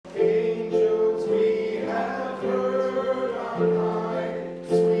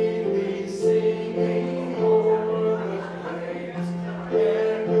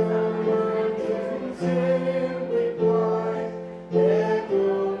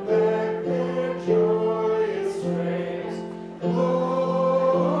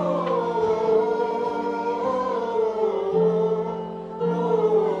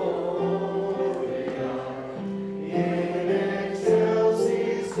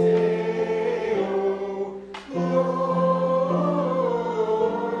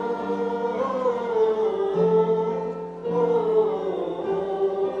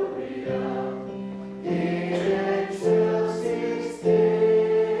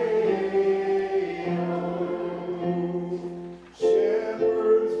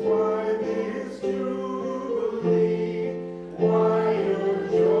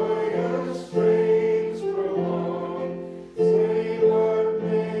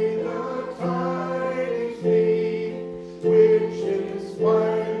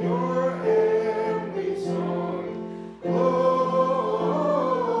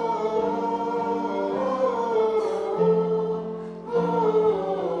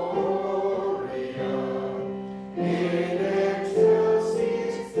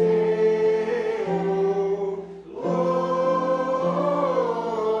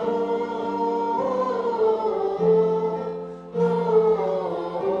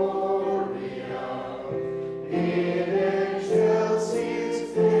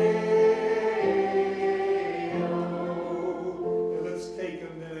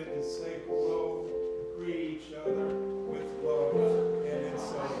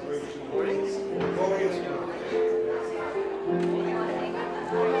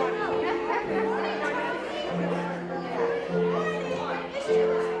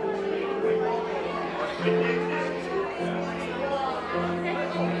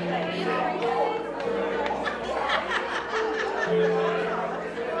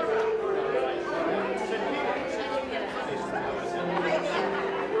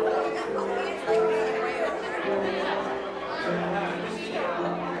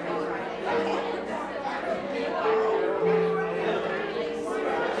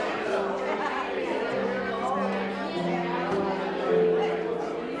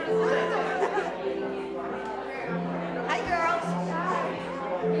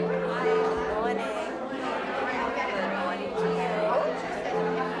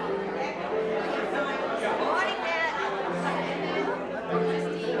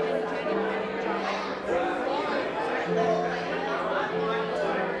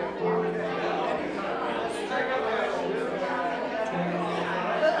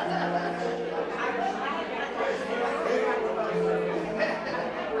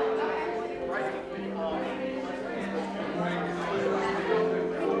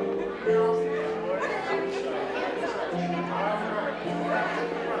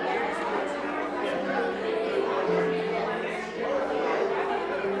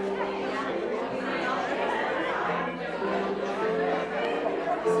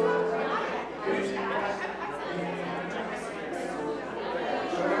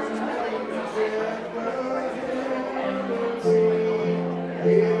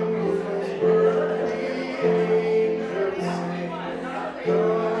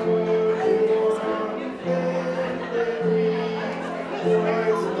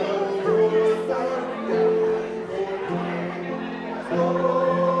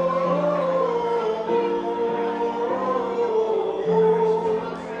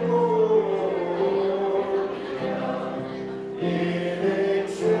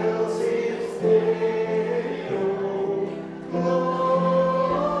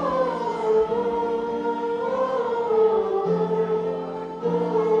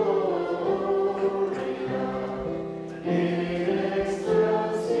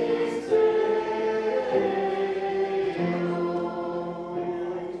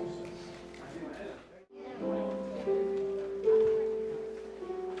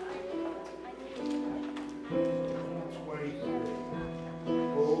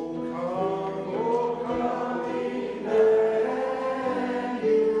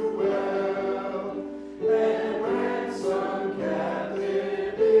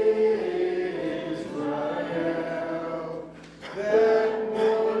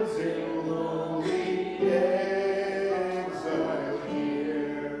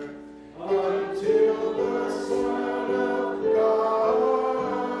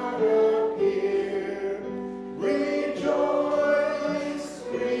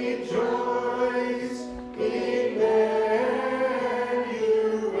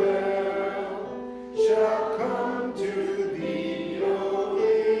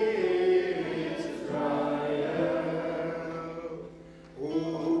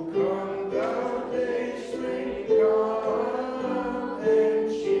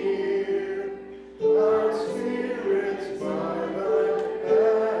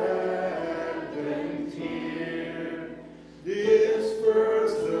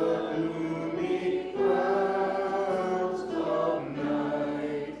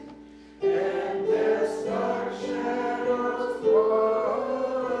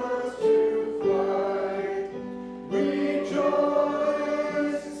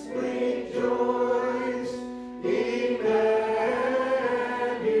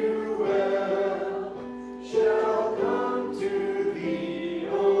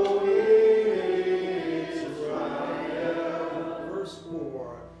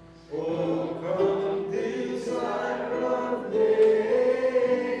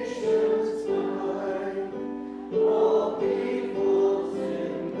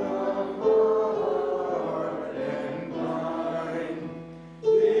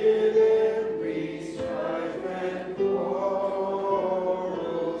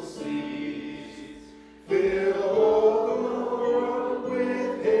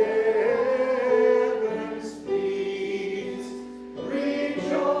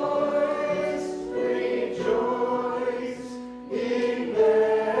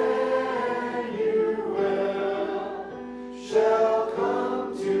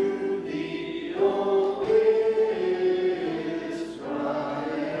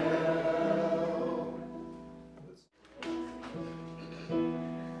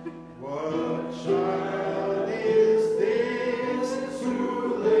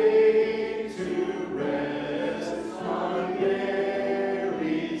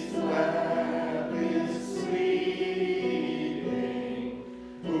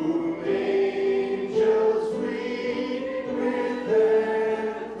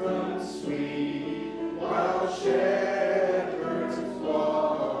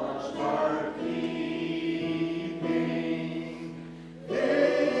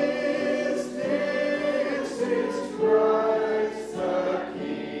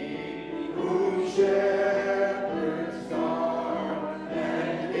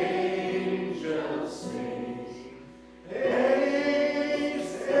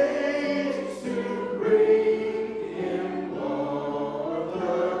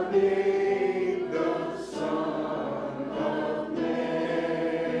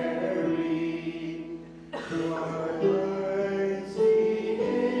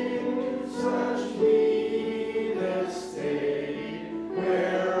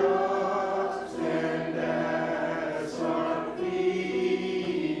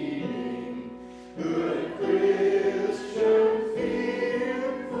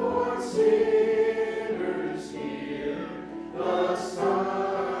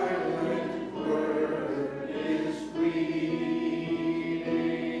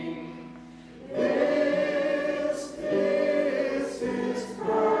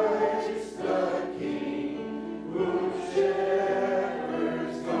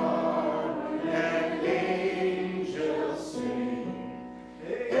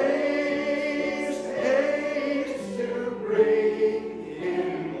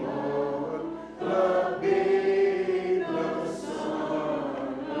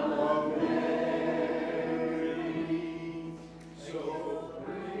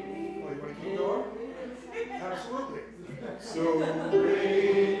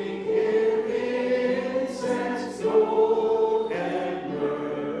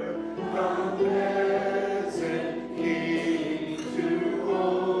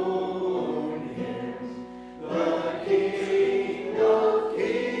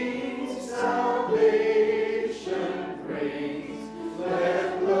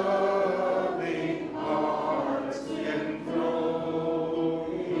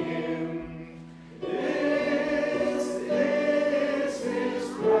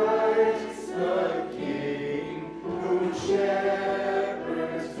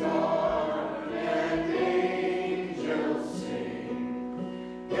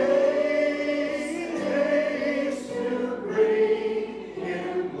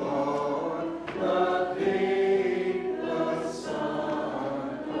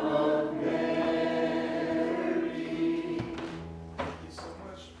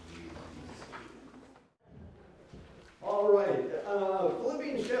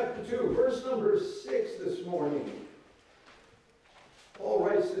Philippians chapter 2, verse number 6 this morning. Paul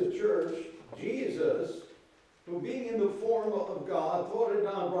writes to the church, Jesus, who being in the form of God, thought it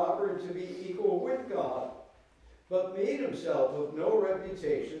not robbery to be equal with God, but made himself of no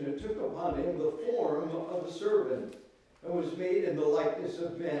reputation, and took upon him the form of a servant, and was made in the likeness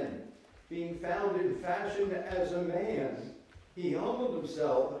of men. Being found in fashion as a man, he humbled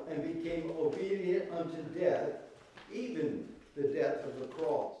himself and became obedient unto death, even the death of the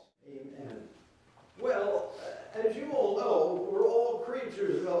cross. Amen. Well, as you all know, we're all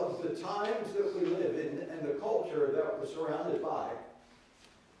creatures of the times that we live in and the culture that we're surrounded by.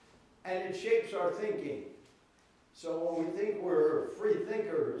 And it shapes our thinking. So when we think we're free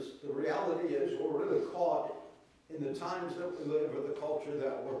thinkers, the reality is we're really caught in the times that we live or the culture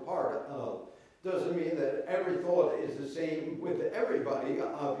that we're part of. Doesn't mean that every thought is the same with everybody,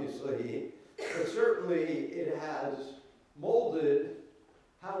 obviously, but certainly it has molded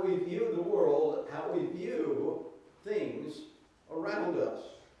how we view the world, how we view things around us.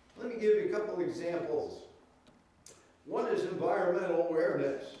 Let me give you a couple examples. One is environmental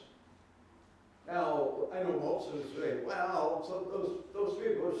awareness. Now, I know most of us say, wow, so those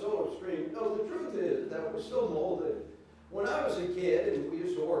people are so extreme. No, the truth is that we're still molded. When I was a kid, and we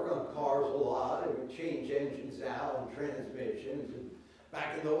used to work on cars a lot, and we'd change engines out and transmissions, and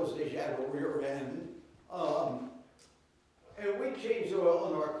back in those days you had a rear end. And we changed oil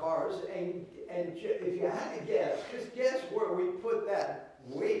in our cars, and if you had to guess, just guess where we put that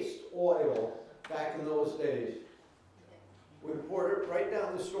waste oil back in those days. We poured it right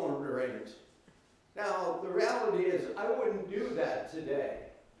down the storm drains. Now, the reality is, I wouldn't do that today.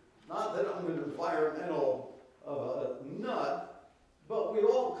 Not that I'm an environmental nut, but we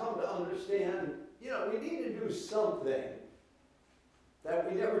all come to understand, we need to do something that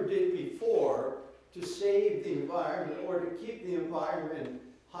we never did before to save the environment or to keep the environment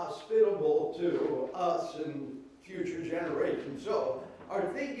hospitable to us and future generations. So our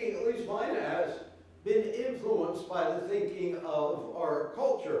thinking, at least mine has, been influenced by the thinking of our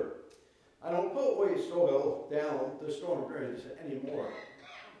culture. I don't put waste oil down the storm drains anymore.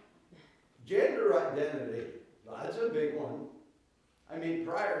 Gender identity, that's a big one. I mean,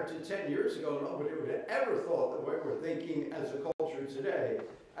 prior to 10 years ago, nobody would have ever thought the way we're thinking as a culture today.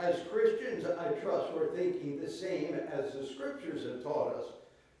 As Christians, I trust we're thinking the same as the scriptures have taught us.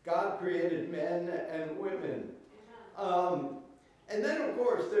 God created men and women. And then, of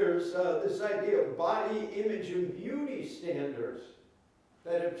course, there's this idea of body image and beauty standards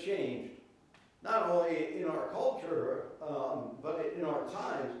that have changed, not only in our culture, but in our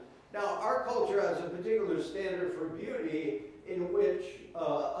times. Now, our culture has a particular standard for beauty in which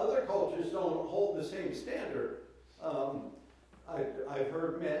other just don't hold the same standard. I've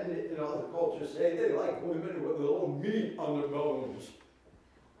heard men in other cultures say they like women with a little meat on their bones.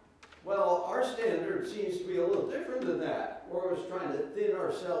 Well, our standard seems to be a little different than that. We're always trying to thin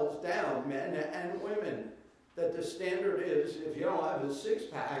ourselves down, men and women. That the standard is, if you don't have a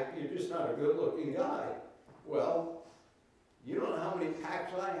six-pack, you're just not a good-looking guy. Well, you don't know how many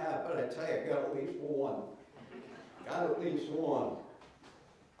packs I have, but I tell you, I got at least one. Got at least one.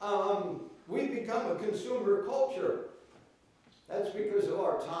 We've become a consumer culture. That's because of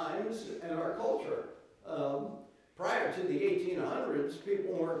our times and our culture. Prior to the 1800s,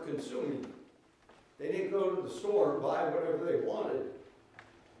 people weren't consuming. They didn't go to the store and buy whatever they wanted.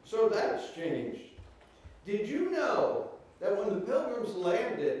 So that's changed. Did you know that when the Pilgrims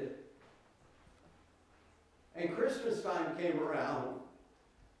landed and Christmas time came around,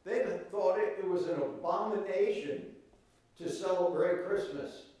 they thought it was an abomination to celebrate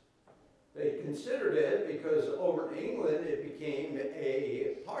Christmas? They considered it because over in England it became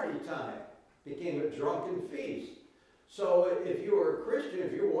a party time, became a drunken feast. So if you were a Christian,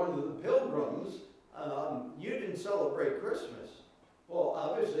 if you were one of the Pilgrims, you didn't celebrate Christmas. Well,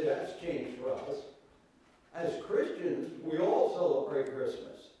 obviously that's changed for us. As Christians, we all celebrate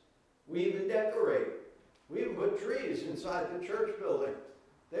Christmas. We even decorate. We even put trees inside the church building.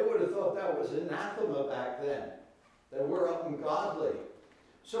 They would have thought that was anathema back then, that we're ungodly.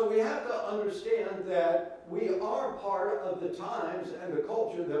 So we have to understand that we are part of the times and the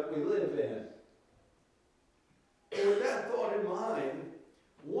culture that we live in. And with that thought in mind,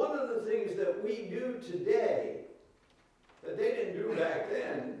 one of the things that we do today that they didn't do back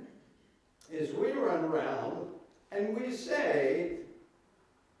then is we run around and we say,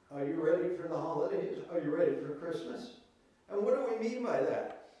 are you ready for the holidays? Are you ready for Christmas? And what do we mean by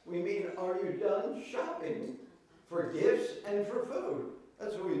that? We mean, are you done shopping for gifts and for food?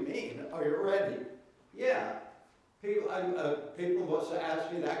 That's what we mean. Are you ready? Yeah. People must have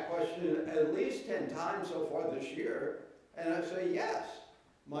asked me that question at least 10 times so far this year. And I say, yes.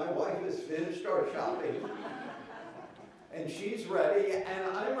 My wife has finished our shopping. And she's ready,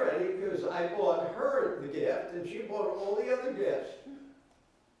 and I'm ready because I bought her the gift, and she bought all the other gifts.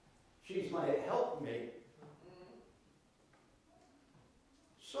 She's my helpmate.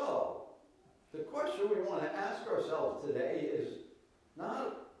 So, the question we want to ask ourselves today is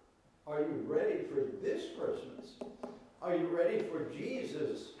not, are you ready for this Christmas? Are you ready for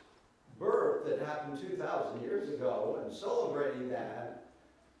Jesus' birth that happened 2,000 years ago and celebrating that?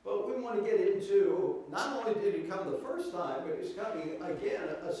 But we want to get into, not only did he come the first time, but he's coming again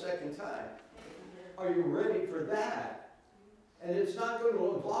a second time. Are you ready for that? And it's not going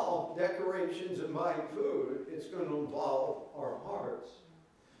to involve decorations and buying food. It's going to involve our hearts.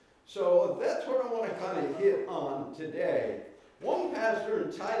 So that's what I want to kind of hit on today. One pastor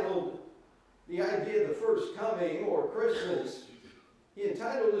entitled the idea of the first coming or Christmas, he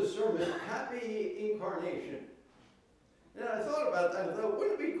entitled his sermon, Happy Incarnation. And I thought about that. I thought,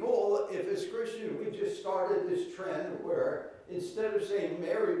 wouldn't it be cool if as Christians we just started this trend where instead of saying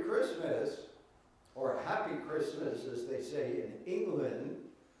Merry Christmas or Happy Christmas, as they say in England,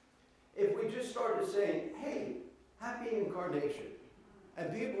 if we just started saying, hey, Happy Incarnation.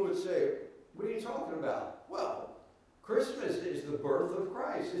 And people would say, what are you talking about? Well, Christmas is the birth of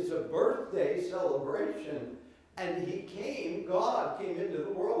Christ. It's a birthday celebration. And he came, God came into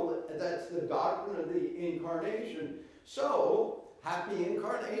the world. That's the doctrine of the incarnation. So, happy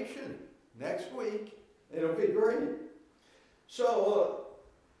incarnation. Next week, it'll be great. So,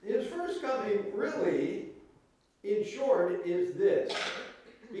 his first coming really, in short, is this.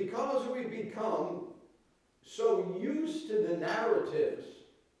 Because we become so used to the narratives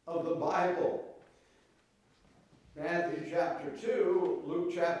of the Bible, Matthew chapter 2,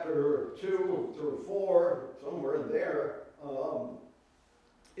 Luke chapter 2 through 4, somewhere in there,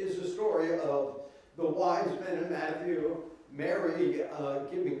 is the story of the wise men in Matthew, Mary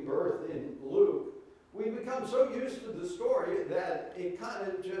giving birth in Luke. We become so used to the story that it kind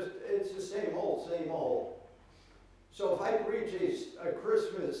of just, it's the same old, same old. So if I preach a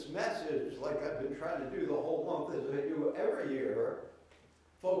Christmas message like I've been trying to do the whole month as I do every year,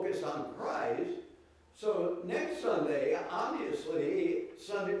 focus on Christ. So next Sunday, obviously,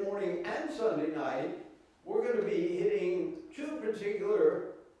 Sunday morning and Sunday night, we're going to be hitting two particular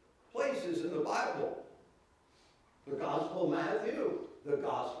places in the Bible. The Gospel of Matthew, the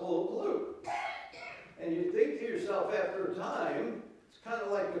Gospel of Luke. And you think to yourself after a time, it's kind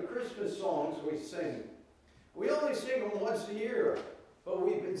of like the Christmas songs we sing. We only sing them once a year, but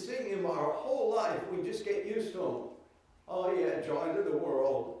we've been singing them our whole life. We just get used to them. Oh yeah, joy to the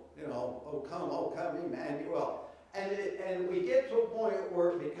world. You know, oh come, Emmanuel. And we get to a point where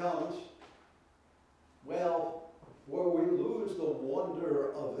it becomes, Well, where we lose the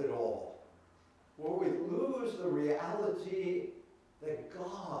wonder of it all, where we lose the reality that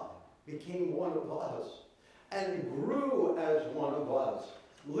God became one of us and grew as one of us,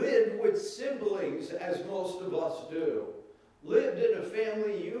 lived with siblings as most of us do, lived in a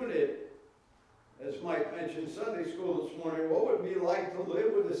family unit. As Mike mentioned Sunday school this morning, what would it be like to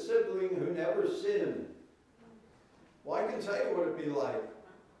live with a sibling who never sinned? Well, I can tell you what it'd be like.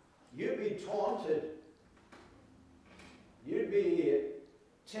 You'd be taunted. You'd be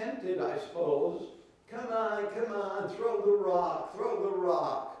tempted, I suppose. Come on, throw the rock, throw the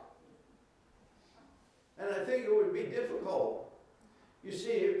rock. And I think it would be difficult. You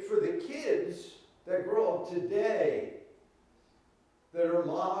see, for the kids that grow up today, that are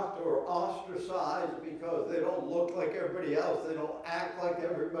mocked or ostracized because they don't look like everybody else, they don't act like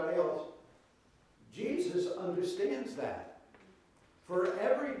everybody else, Jesus understands that. For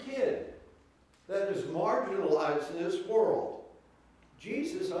every kid that is marginalized in this world,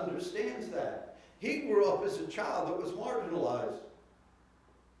 Jesus understands that. He grew up as a child that was marginalized.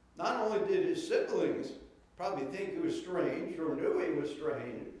 Not only did his siblings probably think he was strange or knew he was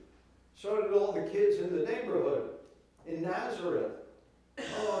strange, so did all the kids in the neighborhood in Nazareth.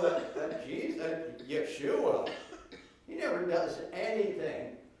 Oh, that Jesus, that Yeshua, he never does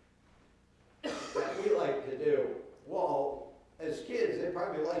anything that we like to do. Well, as kids, they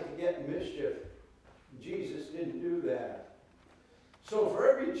probably like to get in mischief. Jesus didn't do that. So for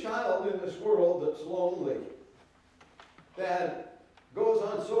every child in this world that's lonely, that goes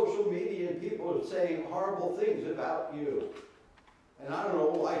on social media and people are saying horrible things about you, and I don't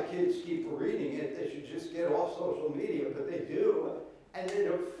know why kids keep reading it, they should just get off social media, but they do, and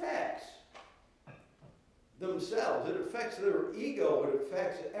it affects themselves, it affects their ego, it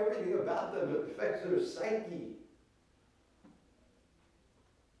affects everything about them, it affects their psyche.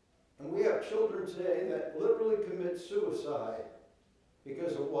 And we have children today that literally commit suicide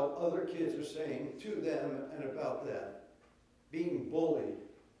because of what other kids are saying to them and about them. Being bullied,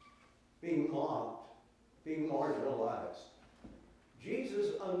 being mocked, being marginalized.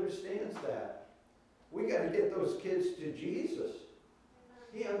 Jesus understands that. We got to get those kids to Jesus.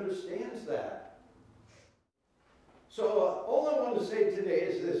 He understands that. So all I want to say today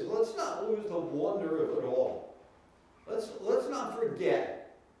is this: let's not lose the wonder of it all. Let's not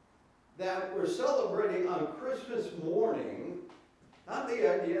forget that we're celebrating on Christmas morning, not the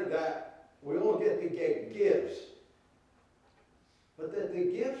idea that we all get to get gifts, but that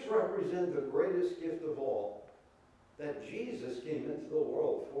the gifts represent the greatest gift of all, that Jesus came into the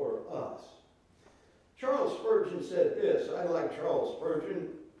world for us. Charles Spurgeon said this. I like Charles Spurgeon,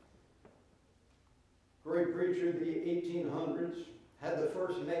 great preacher of the 1800s, had the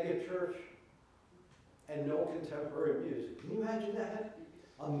first mega church and no contemporary music. Can you imagine that?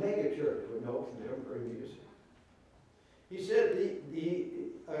 A mega church with no contemporary music. He said,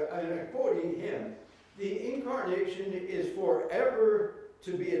 I'm quoting him, "The incarnation is forever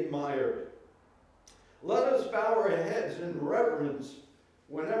to be admired. Let us bow our heads in reverence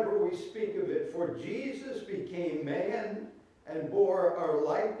whenever we speak of it, for Jesus became man and bore our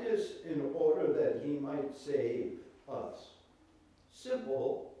likeness in order that he might save us."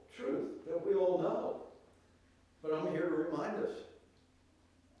 Simple truth that we all know. But I'm here to remind us.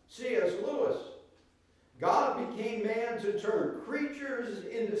 C.S. Lewis, God became man to turn creatures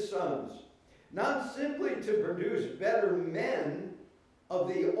into sons, not simply to produce better men of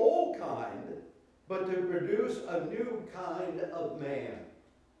the old kind, but to produce a new kind of man.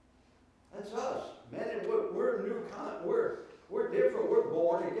 That's us. Men and we're a new kind. We're different. We're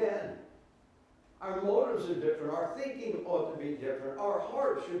born again. Our motives are different. Our thinking ought to be different. Our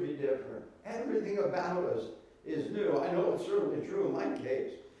heart should be different. Everything about us is new. I know it's certainly true in my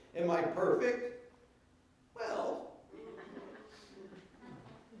case. Am I perfect? Well,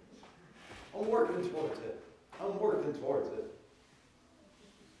 I'm working towards it. I'm working towards it.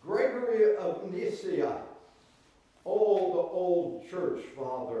 Gregory of Nyssa, old church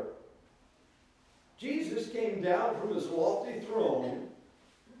father. Jesus came down from his lofty throne,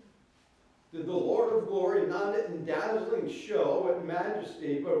 did the Lord of glory, not in dazzling show and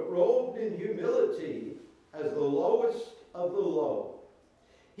majesty, but robed in humility as the lowest of the low.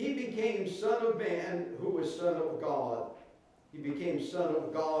 He became Son of Man who was Son of God. He became Son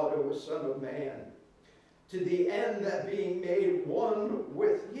of God who was Son of Man. To the end that being made one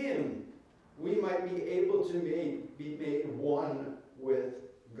with him, we might be able to be made one with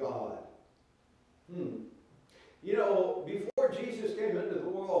God. You know, before Jesus came into the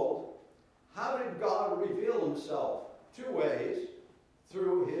world, how did God reveal himself? Two ways: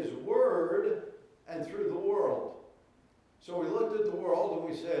 through his word and through the world. So we looked at the world and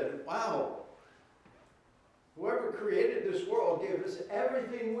we said, wow, Whoever created this world gave us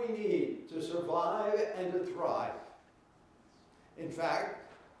everything we need to survive and to thrive. In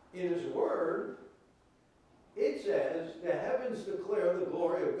fact, in his word, it says, the heavens declare the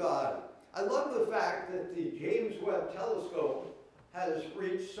glory of God. I love the fact that the James Webb Telescope has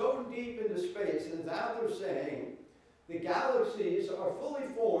reached so deep into space, and now they're saying the galaxies are fully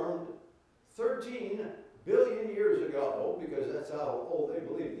formed 13 billion years ago, because that's how old they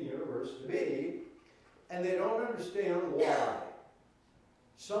believe the universe to be, and they don't understand why.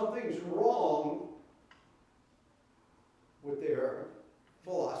 Something's wrong with their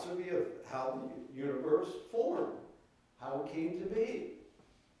philosophy of how the universe formed, how it came to be.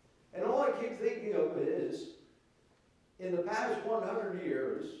 And all I keep thinking of is, in the past 100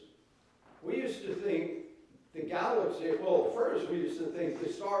 years, we used to think the galaxy, well, first we used to think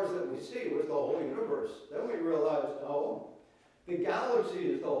the stars that we see was the whole universe. Then we realized, oh, the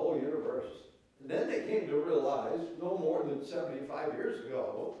galaxy is the whole universe. And then they came to realize, no more than 75 years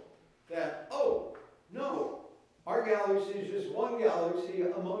ago, that, oh, no, our galaxy is just one galaxy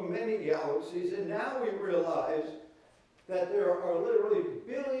among many galaxies, and now we realize that there are literally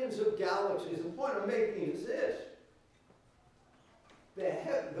billions of galaxies. The point I'm making is this.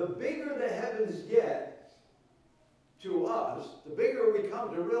 The bigger the heavens get to us, the bigger we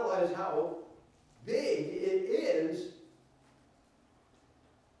come to realize how big it is.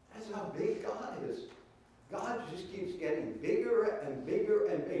 That's how big God is. God just keeps getting bigger and bigger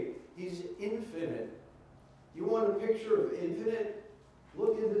and bigger. He's infinite. You want a picture of infinite?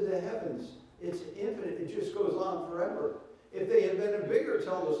 Look into the heavens. It's infinite. It just goes on forever. If they had been a bigger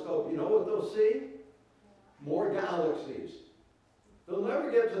telescope, you know what they'll see? More galaxies. They'll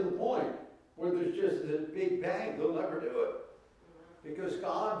never get to the point where there's just this big bang. They'll never do it. Because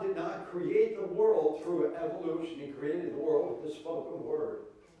God did not create the world through evolution. He created the world with the spoken word.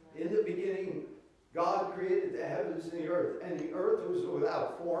 In the beginning, God created the heavens and the earth. And the earth was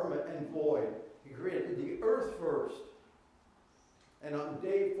without form and void. He created the earth first. And on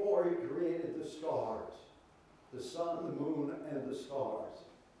day 4, he created the stars. The sun, the moon, and the stars.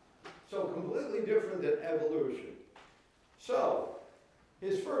 So completely different than evolution. So,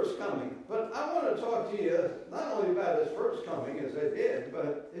 his first coming. But I want to talk to you not only about his first coming, as I did,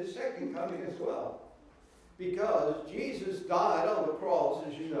 but his second coming as well. Because Jesus died on the cross,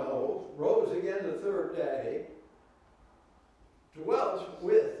 as you know, rose again the third day, dwelt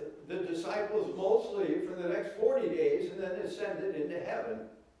with the disciples mostly for the next 40 days, and then ascended into heaven.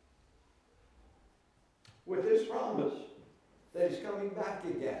 With this promise that he's coming back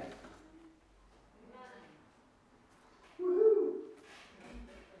again. Woohoo!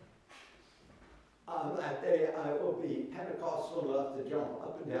 On that day, I will be Pentecostal enough to jump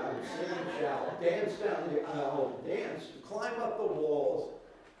up and down, sing and shout, dance down the aisle, dance, climb up the walls.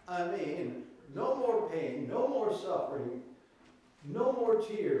 I mean, no more pain, no more suffering, no more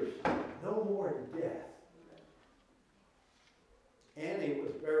tears, no more death. Annie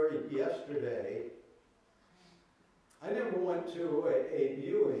was buried yesterday. I never went to a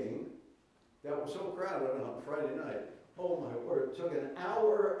viewing that was so crowded on Friday night. Oh my word, it took an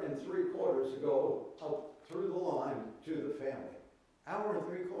hour and 3/4 to go up through the line to the family. Hour and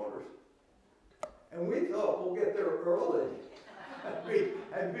 3/4. And we thought we'll get there early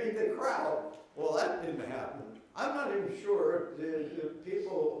and beat the crowd. Well, that didn't happen. I'm not even sure, did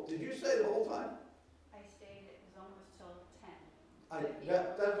people, did you stay the whole time? I stayed, it was almost till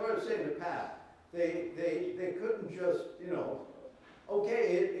 10. That's what I was saying to Pat. They couldn't just, you know,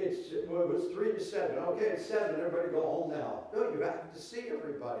 okay, it was 3 to 7. Okay, it's 7, everybody go home now. No, you have to see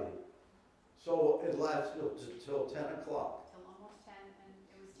everybody. So it lasted till 10 o'clock. Till almost 10, and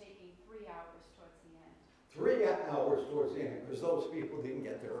it was taking 3 hours towards the end. 3 hours towards the end, because those people didn't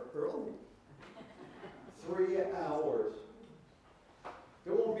get there early. 3 hours.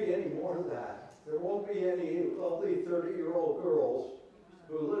 There won't be any more of that. There won't be any lovely 30-year-old girls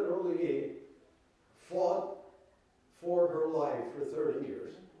who literally fought for her life for 30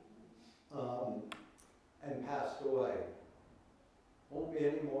 years and passed away. Won't be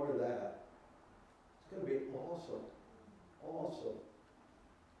any more of that. It's going to be awesome. Awesome.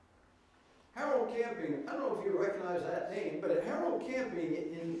 Harold Camping, I don't know if you recognize that name, but Harold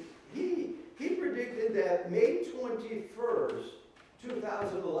Camping, he predicted that May 21st,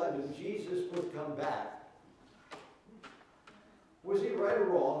 2011, Jesus would come back. Was he right or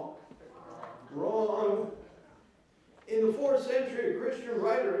wrong? Wrong. In the 4th century, a Christian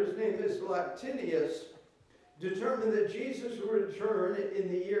writer, his name is Lactinius, determined that Jesus would return in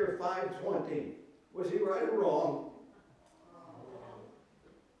the year 520. Was he right or wrong?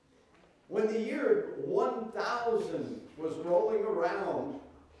 When the year 1000 was rolling around,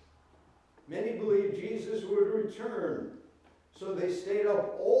 Many believed Jesus would return, so they stayed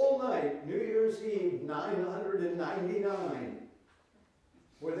up all night, New Year's Eve 999.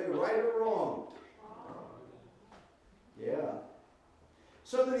 Were they right or wrong? Yeah.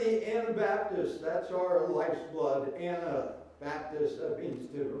 Some of the Anabaptists, that's our life's blood. Anabaptist, that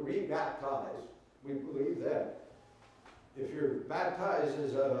means to re-baptize. We believe that. If you're baptized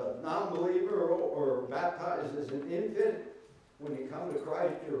as a non-believer or baptized as an infant, when you come to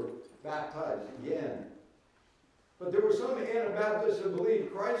Christ, you're baptized again. But there were some Anabaptists that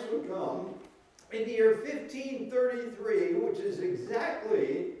believed Christ would come in the year 1533, which is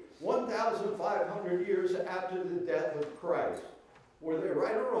exactly 1,500 years after the death of Christ. Were they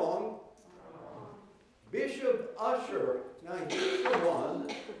right or wrong? Bishop Ussher, now he's the one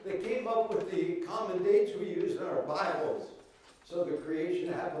that came up with the common dates we use in our Bibles. So the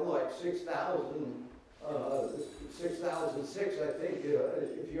creation happened like 6,006, I think,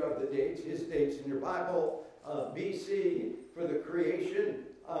 if you have the dates, his dates in your Bible, BC for the creation.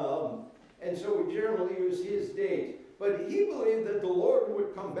 And so we generally use his date. But he believed that the Lord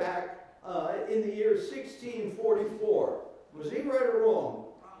would come back in the year 1644. Was he right or wrong?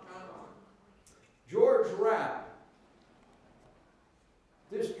 George Rapp.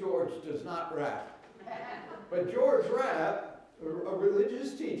 This George does not rap. But George Rapp, a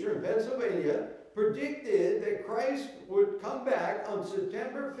religious teacher in Pennsylvania, predicted that Christ would come back on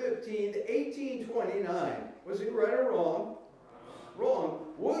September 15, 1829. Was he right or wrong? Wrong.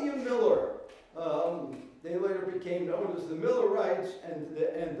 William Miller. They later became known as the Millerites, and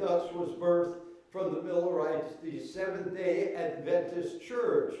thus was birthed from the Millerites, the Seventh-day Adventist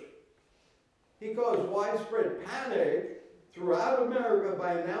Church. He caused widespread panic throughout America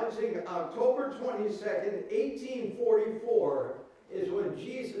by announcing October 22nd, 1844 is when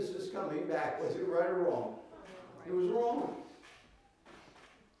Jesus is coming back. Was he right or wrong? He was wrong.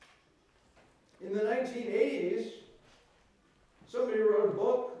 In the 1980s, somebody wrote a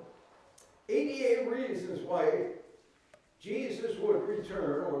book, 88 Reasons Why Jesus would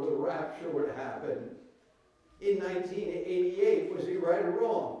return or the rapture would happen in 1988. Was he right or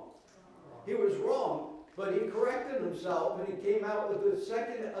wrong? He was wrong, but he corrected himself and he came out with the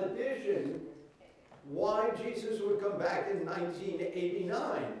second edition, why Jesus would come back in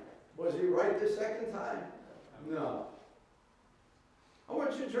 1989. Was he right the second time? No. I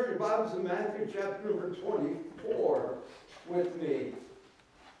want you to turn your Bibles to Matthew chapter number 24 with me.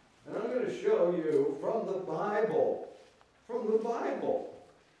 And I'm going to show you from the Bible,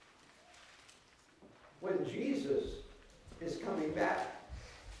 when Jesus is coming back.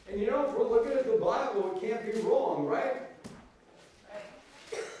 And you know, if we're looking at the Bible, it can't be wrong, right?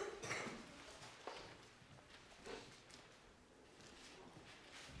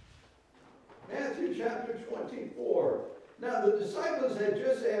 Matthew chapter 24. Now, the disciples had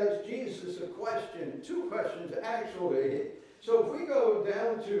just asked Jesus a question, two questions actually. So if we go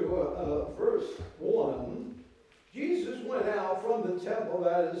down to verse 1, Jesus went out from the temple,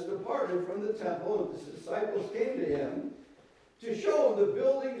 that is, departed from the temple, and the disciples came to him to show him the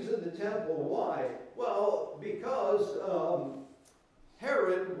buildings of the temple. Why? Well, because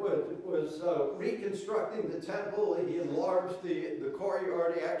Herod was reconstructing the temple. He enlarged the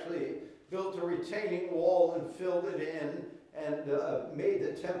courtyard. He actually built a retaining wall and filled it in and made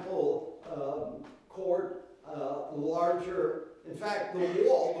the temple court larger. In fact, the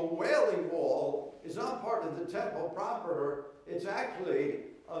Wailing Wall, is not part of the temple proper. It's actually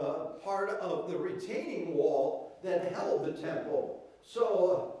part of the retaining wall that held the temple.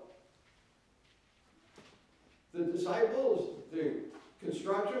 So the disciples, the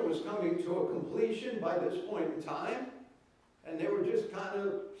construction was coming to a completion by this point in time, and they were just kind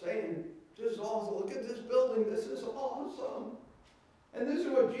of saying, "This is awesome. Look at this building. This is awesome." And this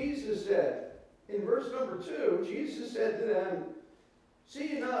is what Jesus said. In verse number 2, Jesus said to them,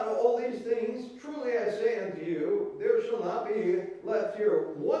 "See ye not all these things? Truly I say unto you, there shall not be left here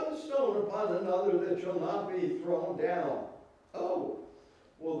one stone upon another that shall not be thrown down." Oh,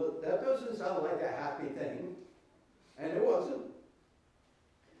 well, that doesn't sound like a happy thing. And it wasn't.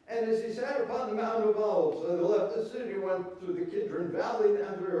 And as he sat upon the Mount of Olives, they left the city, went through the Kidron Valley,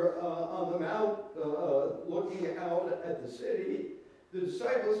 and were on the mount looking out at the city. The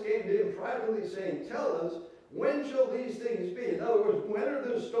disciples came to him privately, saying, "Tell us, when shall these things be?" In other words, when are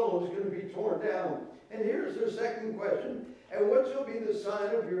the stones going to be torn down? And here's their second question. "And what shall be the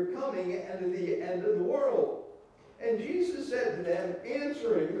sign of your coming and of the end of the world?" And Jesus said to them,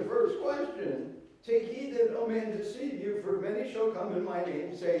 answering the first question, "Take heed that no man deceive you, for many shall come in my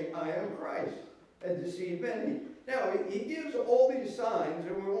name, saying, I am Christ, and deceive many." Now, he gives all these signs,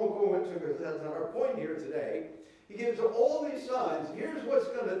 and we won't go into, because that's not our point here today. He gives all these signs. Here's what's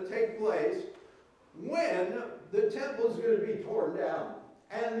going to take place when the temple is going to be torn down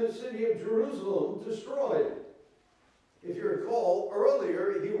and the city of Jerusalem destroyed. If you recall,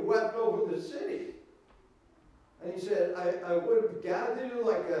 earlier he wept over the city. And he said, I would have gathered you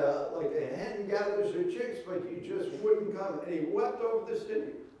like a hen gathers her chicks, but you just wouldn't come. And he wept over the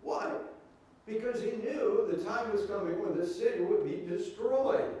city. Why? Because he knew the time was coming when the city would be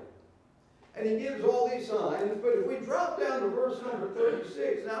destroyed. And he gives all these signs. But if we drop down to verse number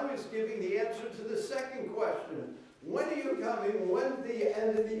 36, now he's giving the answer to the second question. When are you coming? When's the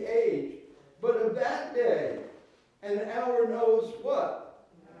end of the age? But of that day and hour knows what?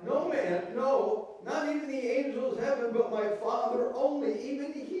 No man, no. Not even the angels of heaven, but my Father only.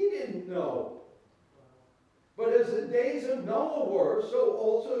 Even he didn't know. But as the days of Noah were, so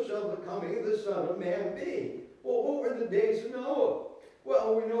also shall the coming of the Son of Man be. Well, what were the days of Noah?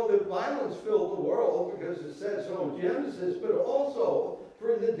 Well, we know that violence filled the world because it says so in Genesis, but also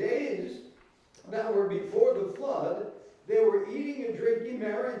for the days that were before the flood, they were eating and drinking,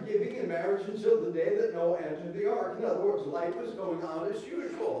 marrying, giving in marriage until the day that Noah entered the ark. In other words, life was going on as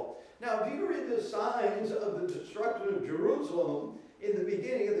usual. Now, if you read the signs of the destruction of Jerusalem in the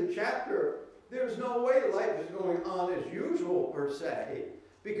beginning of the chapter, there's no way life is going on as usual per se,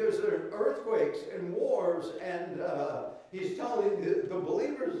 because there are earthquakes and wars, and he's telling the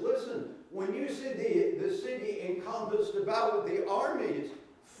believers, listen, when you see the city encompassed about with the armies,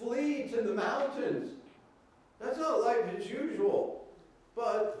 flee to the mountains. That's not life as usual.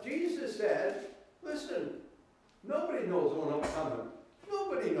 But Jesus said, listen, nobody knows when I'm coming.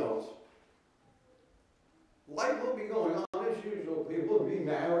 Nobody knows. Life will be going on as usual. People will be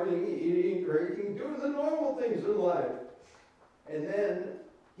marrying, eating, drinking, doing the normal things in life. And then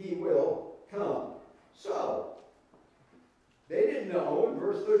he will come. So, they didn't know in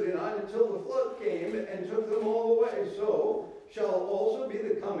verse 39 until the flood came and took them all away. So shall also be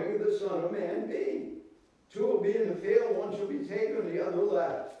the coming of the Son of Man be. Two will be in the field, one shall be taken, the other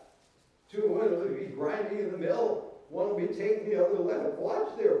left. Two will be grinding in the mill, one will be taken, the other left.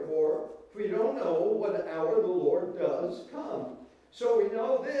 Watch therefore, for you don't know what hour the Lord does come. So we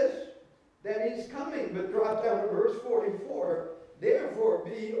know this, that he's coming. But drop down to verse 44. Therefore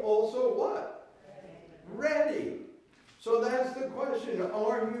be also what? Ready. So that's the question.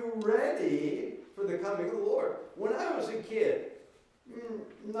 Are you ready for the coming of the Lord? When I was a kid,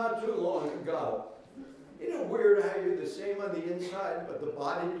 not too long ago, isn't it weird how you're the same on the inside, but the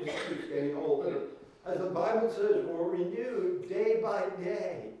body just keeps getting older? As the Bible says, we're renewed day by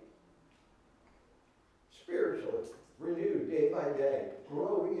day. Spiritually, renewed day by day.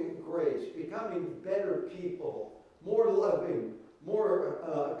 Growing in grace, becoming better people, more loving, more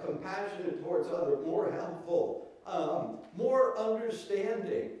compassionate towards others, more helpful, more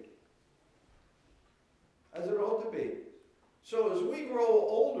understanding, as it ought to be. So as we grow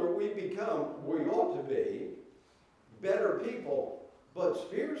older, we ought to be better people, but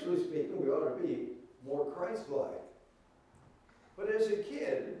spiritually speaking, we ought to be more Christ-like. But as a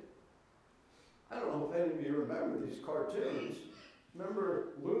kid, I don't know if any of you remember these cartoons. Remember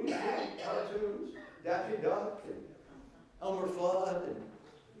Looney Tunes cartoons? Daffy Duck and Elmer Fudd and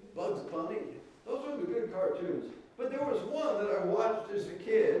Bugs Bunny? Those were the good cartoons. But there was one that I watched as a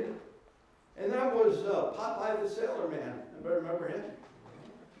kid, and that was Popeye the Sailor Man. Anybody remember him?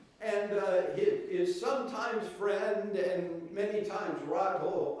 And his sometimes friend and many times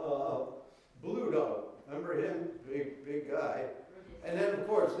rival, Bluto. Remember him? Big guy. And then, of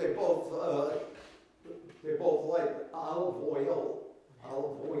course, they both liked olive oil.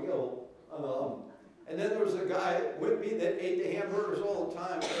 And then there was a guy, Whitby, that ate the hamburgers all the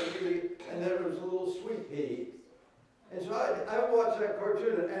time. And then there was a little sweet pea. And so I watched that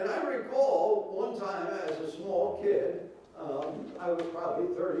cartoon, and I recall one time as a small kid, I was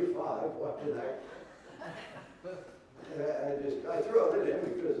probably 35 watching that. I throw it in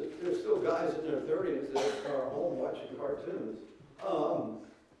because there's still guys in their 30s that are home watching cartoons.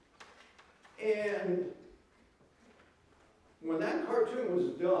 And when that cartoon was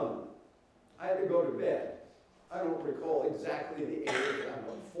done, I had to go to bed. I don't recall exactly the age, I don't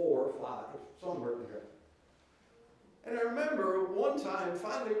know, 4 or 5, somewhere in there. And I remember one time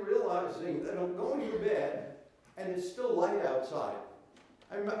finally realizing that I'm going to bed and it's still light outside.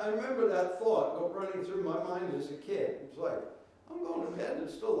 I remember that thought running through my mind as a kid. It's like, I'm going to bed and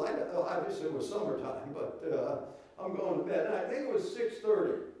it's still light out. Obviously it was summertime, but I'm going to bed. And I think it was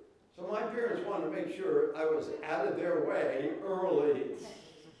 6:30. So my parents wanted to make sure I was out of their way early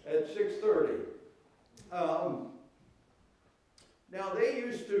at 6:30. Now they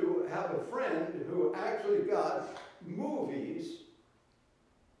used to have a friend who actually got movies,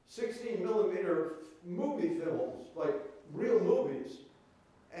 16 millimeter movie films, like real movies.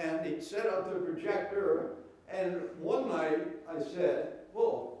 And he'd set up the projector, and one night I said,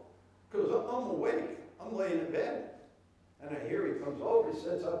 well, because I'm awake, I'm laying in bed. And I hear he comes over, he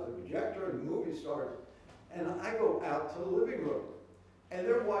sets up the projector, and the movie starts. And I go out to the living room. And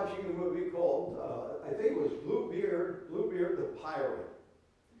they're watching a movie called, I think it was Bluebeard the Pirate.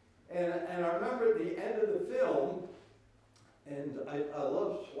 And I remember at the end of the film, and I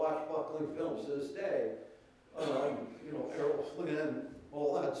love swashbuckling films to this day, Errol Flynn,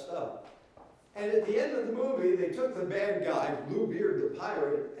 all that stuff. And at the end of the movie, they took the bad guy, Bluebeard the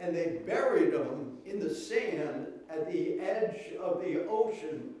Pirate, and they buried him in the sand at the edge of the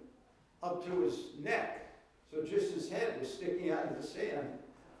ocean up to his neck. So just his head was sticking out of the sand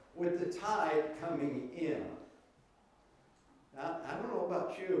with the tide coming in. Now, I don't know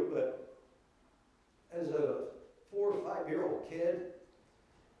about you, but as a 4 or 5-year-old kid,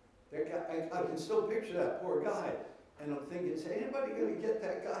 that guy, I can still picture that poor guy. And I'm thinking, is anybody going to get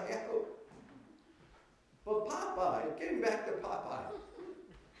that guy out? But Popeye, getting back to Popeye.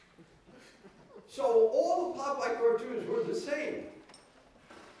 So all the Popeye cartoons were the same.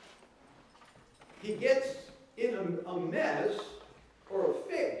 He gets in a mess or a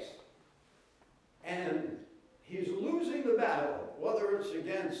fix, and he's losing the battle, whether it's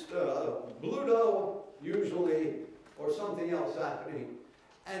against Bluto, usually, or something else happening.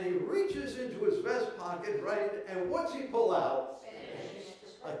 And he reaches into his vest pocket, right, and what's he pull out?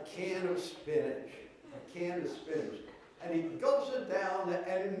 Spinach. A can of spinach. A can of spinach. And he gulps it down,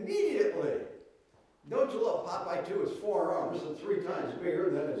 and immediately, don't you love Popeye too? His forearms are 3 times bigger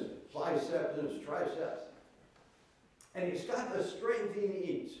than his biceps and his triceps. And he's got the strength he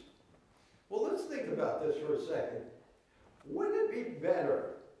needs. Well, let's think about this for a second. Wouldn't it be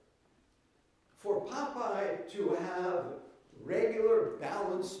better for Popeye to have regular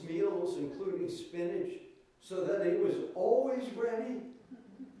balanced meals, including spinach, so that he was always ready?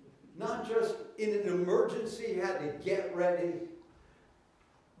 Not just in an emergency, he had to get ready.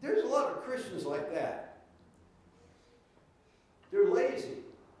 There's a lot of Christians like that. They're lazy,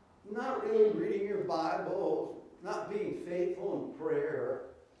 not really reading your Bible, not being faithful in prayer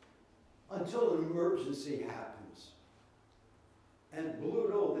until an emergency happens. And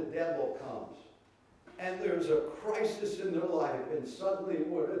Bluto, the devil, comes. And there's a crisis in their life, and suddenly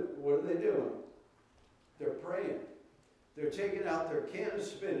what are they doing? They're praying. They're taking out their can of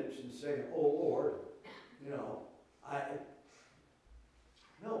spinach and saying, oh Lord,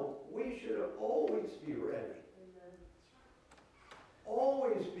 No, we should always be ready.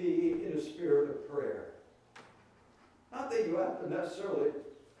 Always be in a spirit of prayer. Not that you have to necessarily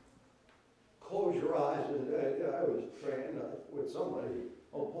close your eyes. I was praying with somebody,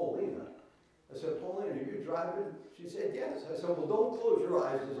 Paulina. I said, Paulina, are you driving? She said, yes. I said, well, don't close your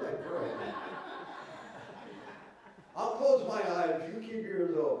eyes as I pray. I'll close my eyes. You keep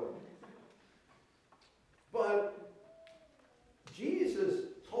yours open. But Jesus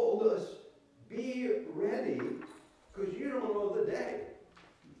told us, be ready, because you don't know the day.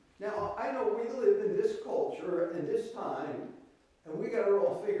 Now, I know we live in this culture and this time, and we got it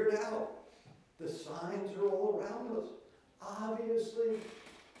all figured out. The signs are all around us. Obviously,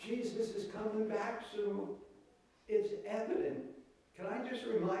 Jesus is coming back soon. It's evident. Can I just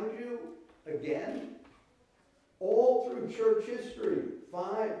remind you again? All through church history,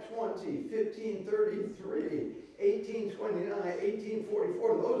 520, 1533, 1829,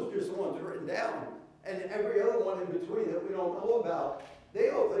 1844, those are just the ones written down. And every other one in between that we don't know about, they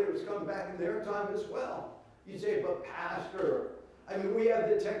all thought it was coming back in their time as well. You say, but Pastor, I mean, we have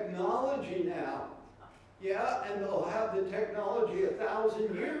the technology now. Yeah, and they'll have the technology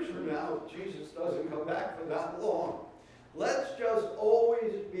 1,000 years from now if Jesus doesn't come back for that long. Let's just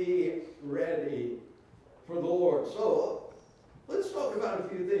always be ready for the Lord. So, let's talk about a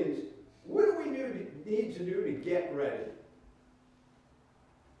few things. What do we need to do to get ready?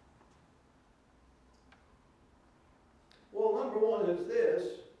 Well, number one is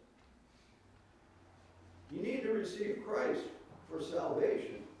this. You need to receive Christ for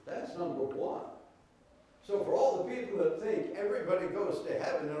salvation. That's number one. So for all the people that think everybody goes to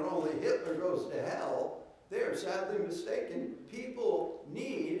heaven and only Hitler goes to hell, they're sadly mistaken. People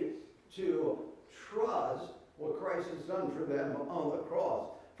need to trust what Christ has done for them on the cross.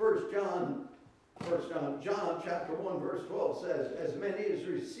 John chapter 1 verse 12 says, as many as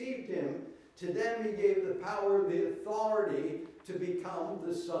received him, to them he gave the power, the authority to become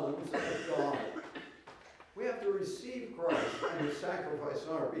the sons of God. We have to receive Christ and his sacrifice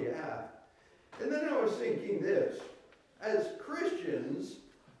on our behalf. And then I was thinking this, as Christians,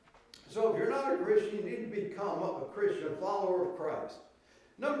 so if you're not a Christian, you need to become a Christian, a follower of Christ.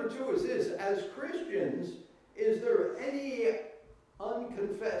 Number two is this: as Christians, is there any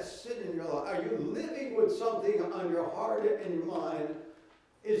unconfessed sin in your life? Are you living with something on your heart and your mind?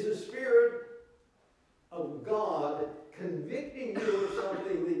 Is the Spirit of God convicting you of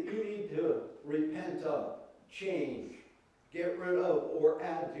something that you need to repent of, change, get rid of, or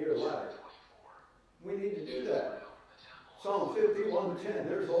add to your life? We need to do that. Psalm 51:10,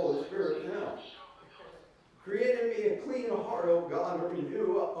 there's the Holy Spirit now. Create in me a clean heart, O God, and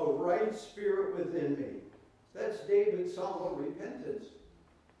renew a right spirit within me. That's David's psalm of repentance.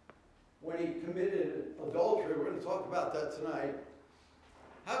 When he committed adultery, we're going to talk about that tonight.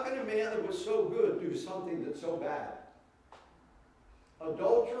 How can a man that was so good do something that's so bad?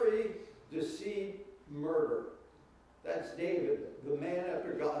 Adultery, deceit, murder. That's David, the man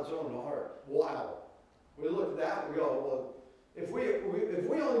after God's own heart. Wow. We look at that and we go, well, if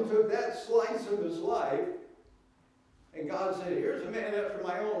we only took that slice of his life, and God said, here's a man after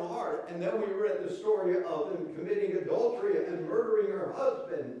my own heart, and then we read the story of him committing adultery and murdering her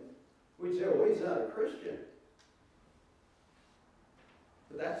husband, we'd say, well, he's not a Christian.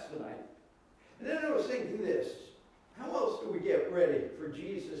 But that's tonight. And then I was thinking this: how else do we get ready for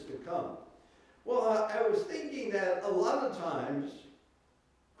Jesus to come? Well, I was thinking that a lot of times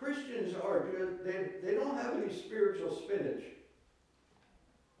Christians are just, they don't have any spiritual spinach.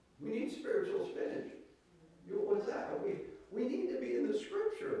 We need spiritual spinach. What's that? We need to be in the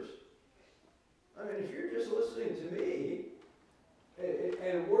scriptures. I mean, if you're just listening to me,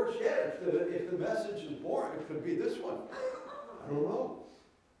 and worse yet, if the message is boring, it could be this one. I don't know.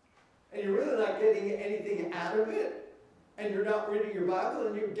 And you're really not getting anything out of it, and you're not reading your Bible,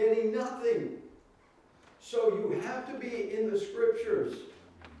 and you're getting nothing. So you have to be in the scriptures.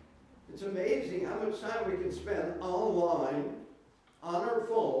 It's amazing how much time we can spend online, on our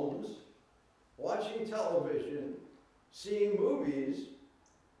phones, watching television, seeing movies,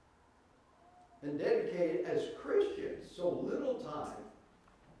 and dedicate as Christians so little time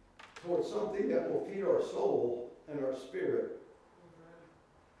towards something that will feed our soul and our spirit.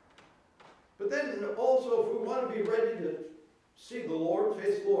 But then also, if we want to be ready to see the Lord,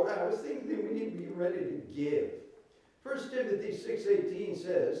 face the Lord, I was thinking that we need to be ready to give. 1 Timothy 6:18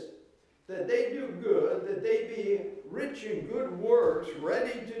 says that they do good, that they be rich in good works,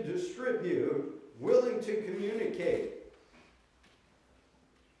 ready to distribute, willing to communicate.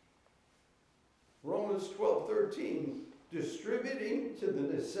 Romans 12:13, distributing to the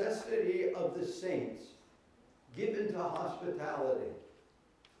necessity of the saints, given to hospitality.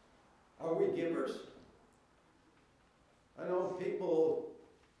 Are we givers? I know people,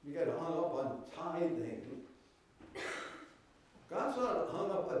 you get hung up on tithing. God's not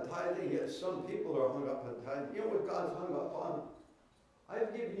hung up on tithing as some people are hung up on tithing. You know what God's hung up on?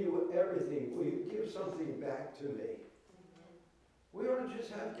 I've given you everything. Will you give something back to me? We ought to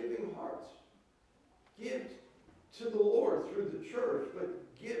just have giving hearts. Give to the Lord through the church, but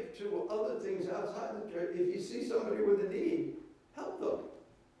give to other things outside the church. If you see somebody with a need, help them.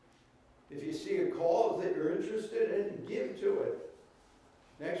 If you see a cause that you're interested in, give to it.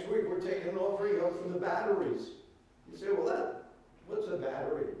 Next week we're taking an offering up from the batteries. You say, well, what's a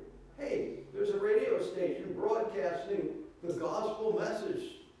battery? Hey, there's a radio station broadcasting the gospel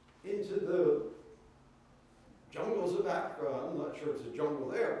message into the jungles of Africa. I'm not sure it's a jungle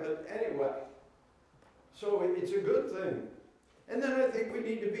there, but anyway. So it's a good thing. And then I think we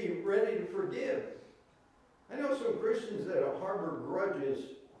need to be ready to forgive. I know some Christians that harbor grudges.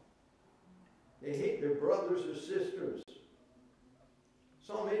 They hate their brothers or sisters.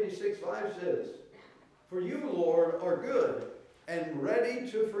 Psalm 86:5 says, for you, Lord, are good and ready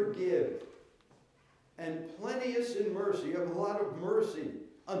to forgive, and plenteous in mercy. You have a lot of mercy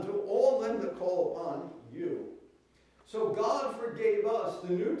unto all them that call upon you. So God forgave us.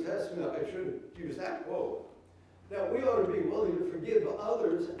 The New Testament, I should use that quote, that we ought to be willing to forgive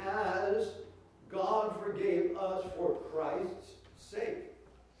others as God forgave us for Christ's sake.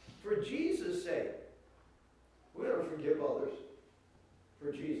 For Jesus' sake. We ought to forgive others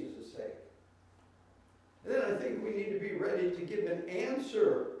for Jesus' sake. And then I think we need to be ready to give an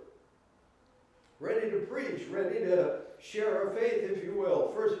answer. Ready to preach, ready to share our faith, if you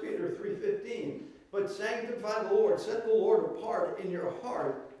will. 1 Peter 3:15. But sanctify the Lord, set the Lord apart in your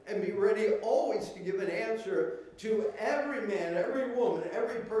heart, and be ready always to give an answer to every man, every woman,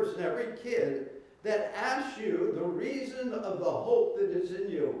 every person, every kid that asks you the reason of the hope that is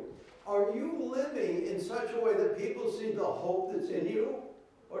in you. Are you living in such a way that people see the hope that's in you?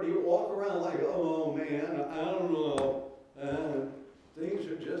 Or do you walk around like, oh man, I don't know, things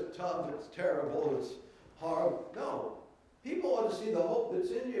are just tough, it's terrible, it's hard. No, people ought to see the hope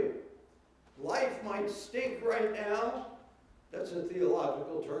that's in you. Life might stink right now, That's a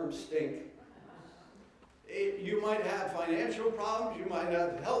theological term, stink. You might have financial problems, you might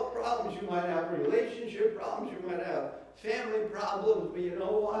have health problems, you might have relationship problems, you might have family problems, but you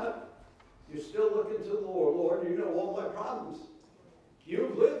know what? You're still looking to the Lord. Lord, you know all my problems.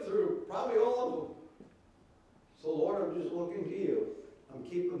 You've lived through probably all of them. So Lord, I'm just looking to you. I'm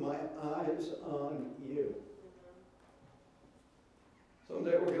keeping my eyes on you.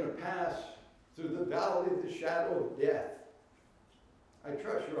 Someday we're going to pass through the valley of the shadow of death. I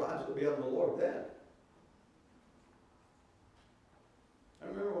trust your eyes will be on the Lord then. I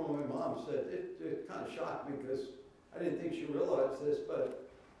remember when my mom said, it kind of shocked me because I didn't think she realized this, but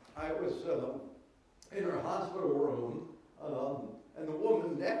I was in her hospital room, and the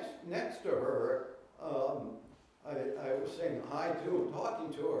woman next to her, I was saying hi to and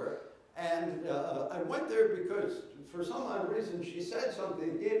talking to her, and I went there because for some odd reason she said something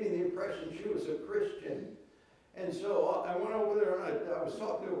that gave me the impression she was a Christian. And so I went over there and I was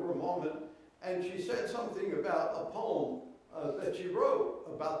talking to her for a moment, and she said something about a poem that she wrote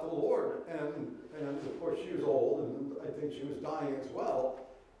about the Lord, and of course she was old, and I think she was dying as well.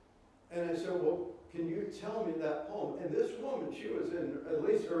 And I said, well, can you tell me that poem? And this woman, she was in at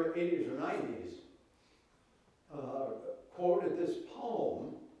least her 80s or 90s, quoted this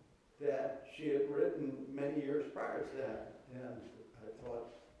poem that she had written many years prior to that. And I thought,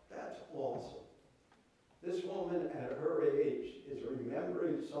 that's awesome. This woman at her age is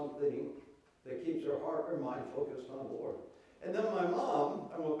remembering something that keeps her heart or mind focused on the Lord. And then my mom,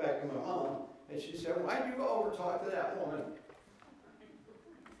 I went back to my mom, and she said, why'd you go over and talk to that woman?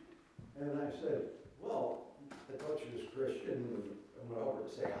 And I said, well, I thought she was Christian, and I went over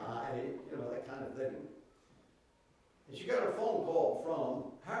to say hi, that kind of thing. And she got a phone call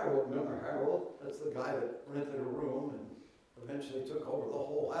from Harold. Remember Harold? That's the guy that rented a room and eventually took over the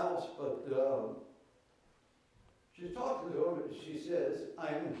whole house. But she's talking to him, and she says,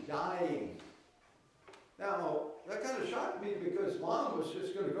 I'm dying. Now, that kind of shocked me because Mom was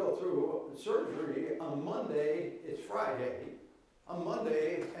just going to go through surgery on Monday. It's Friday. On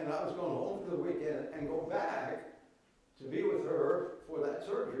Monday, and I was going home for the weekend and go back to be with her for that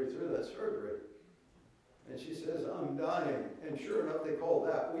surgery, through that surgery. And she says, I'm dying. And sure enough, they called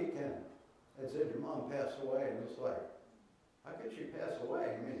that weekend and said, your mom passed away. And it's like, how could she pass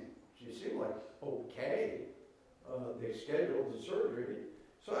away? I mean, she seemed like okay. They scheduled the surgery.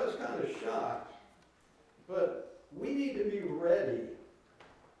 So I was kind of shocked. But we need to be ready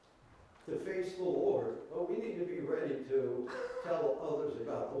to face the Lord, but we need to be ready to tell others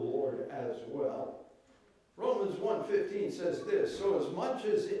about the Lord as well. Romans 1:15 says this, so as much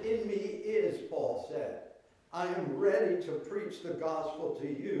as in me is, Paul said, I am ready to preach the gospel to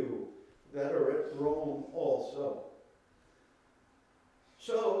you that are at Rome also.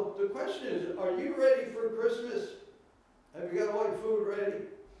 So the question is, are you ready for Christmas? Have you got all your food ready?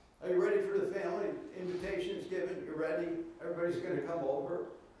 Are you ready for the family? Invitations given, you're ready? Everybody's going to come over.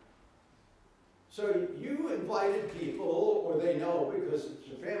 So you invited people, or they know because it's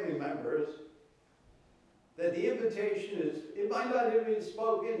your family members, that the invitation is, it might not even be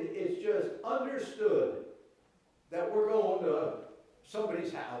spoken, it's just understood that we're going to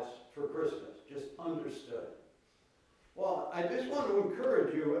somebody's house for Christmas. Just understood. Well, I just want to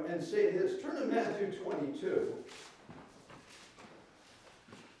encourage you and say this. Turn to Matthew 22.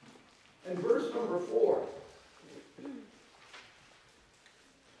 And verse number 4.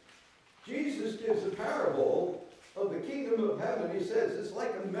 Jesus gives a parable of the kingdom of heaven. He says it's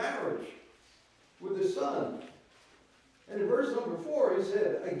like a marriage with the son. And in verse number 4, he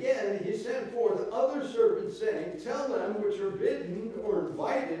said, again, he sent forth other servants, saying, tell them which are bidden or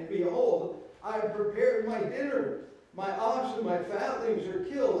invited, behold, I have prepared my dinner. My ox and my fatlings are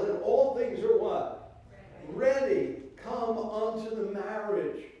killed, and all things are what? Ready. Come unto the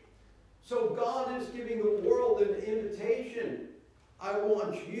marriage. So God is giving the world an invitation. I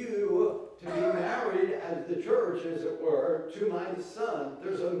want you to be married as the church, as it were, to my son.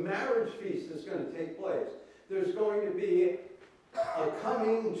 There's a marriage feast that's going to take place. There's going to be a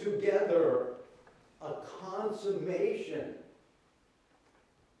coming together, a consummation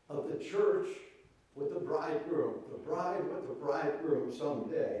of the church with the bridegroom, the bride with the bridegroom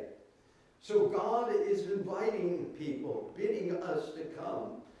someday. So God is inviting people, bidding us to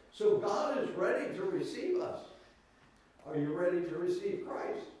come. So God is ready to receive us. Are you ready to receive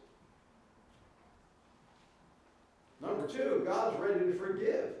Christ? Number 2, God's ready to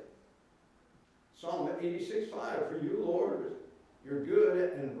forgive. Psalm 86:5, for you, Lord, you're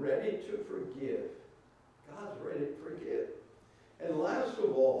good and ready to forgive. God's ready to forgive. And last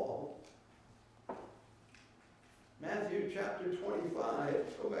of all, Matthew chapter 25,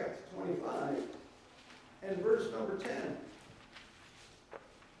 go back to 25, and verse number 10.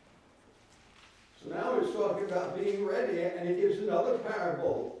 about being ready, and he gives another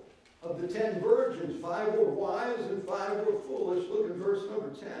parable of the 10 virgins. 5 were wise and 5 were foolish. Look at verse number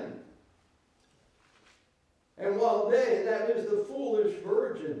 10. And while they, that is the foolish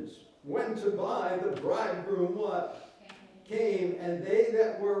virgins, went to buy, the bridegroom what? Came, and they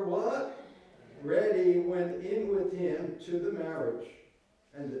that were what? Ready went in with him to the marriage,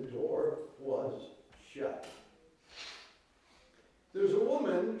 and the door was shut. There's a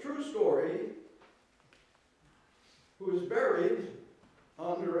woman, true story, who was buried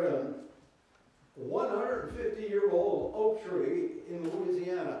under a 150-year-old oak tree in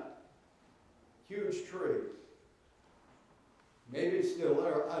Louisiana. Huge tree. Maybe it's still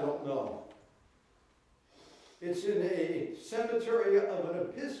there, I don't know. It's in a cemetery of an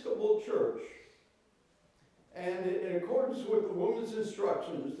Episcopal church. And in accordance with the woman's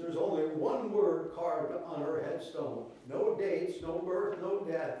instructions, there's only one word carved on her headstone. No dates, no birth, no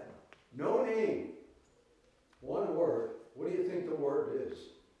death, no name. One word. What do you think the word is?